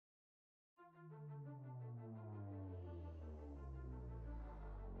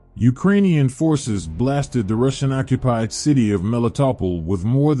Ukrainian forces blasted the Russian-occupied city of Melitopol with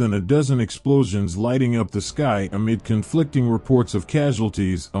more than a dozen explosions lighting up the sky amid conflicting reports of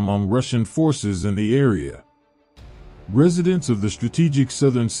casualties among Russian forces in the area. Residents of the strategic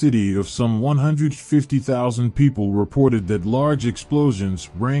southern city of some 150,000 people reported that large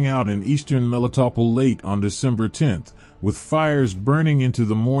explosions rang out in eastern Melitopol late on December 10th, with fires burning into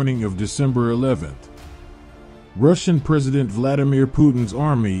the morning of December 11th. Russian President Vladimir Putin's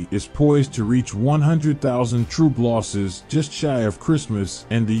army is poised to reach 100,000 troop losses just shy of Christmas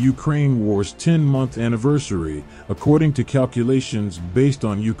and the Ukraine war's 10-month anniversary, according to calculations based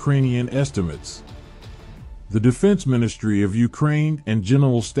on Ukrainian estimates. The Defense Ministry of Ukraine and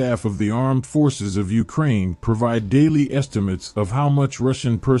General Staff of the Armed Forces of Ukraine provide daily estimates of how much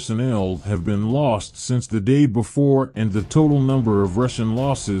Russian personnel have been lost since the day before and the total number of Russian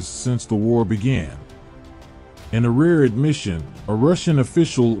losses since the war began. In a rare admission, a Russian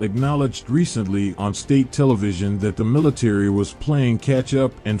official acknowledged recently on state television that the military was playing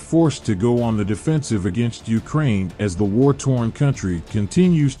catch-up and forced to go on the defensive against Ukraine as the war-torn country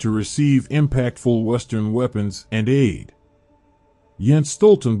continues to receive impactful Western weapons and aid. Jens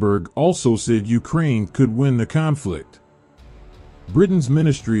Stoltenberg also said Ukraine could win the conflict. Britain's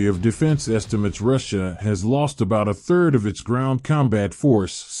Ministry of Defense estimates Russia has lost about a third of its ground combat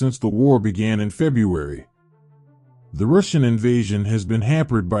force since the war began in February. The Russian invasion has been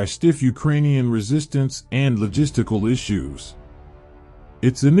hampered by stiff Ukrainian resistance and logistical issues.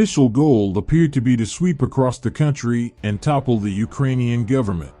 Its initial goal appeared to be to sweep across the country and topple the Ukrainian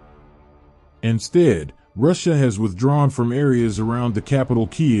government. Instead, Russia has withdrawn from areas around the capital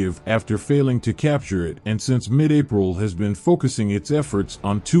Kyiv after failing to capture it, and since mid-April has been focusing its efforts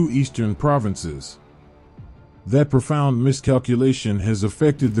on two eastern provinces. That profound miscalculation has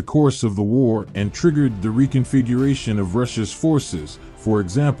affected the course of the war and triggered the reconfiguration of Russia's forces, for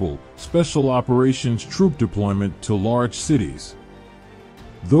example, special operations troop deployment to large cities.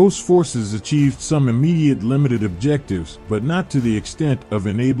 Those forces achieved some immediate limited objectives, but not to the extent of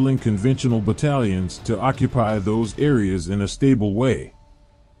enabling conventional battalions to occupy those areas in a stable way.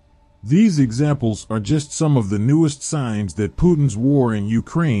 These examples are just some of the newest signs that Putin's war in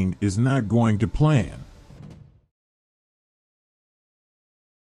Ukraine is not going to plan.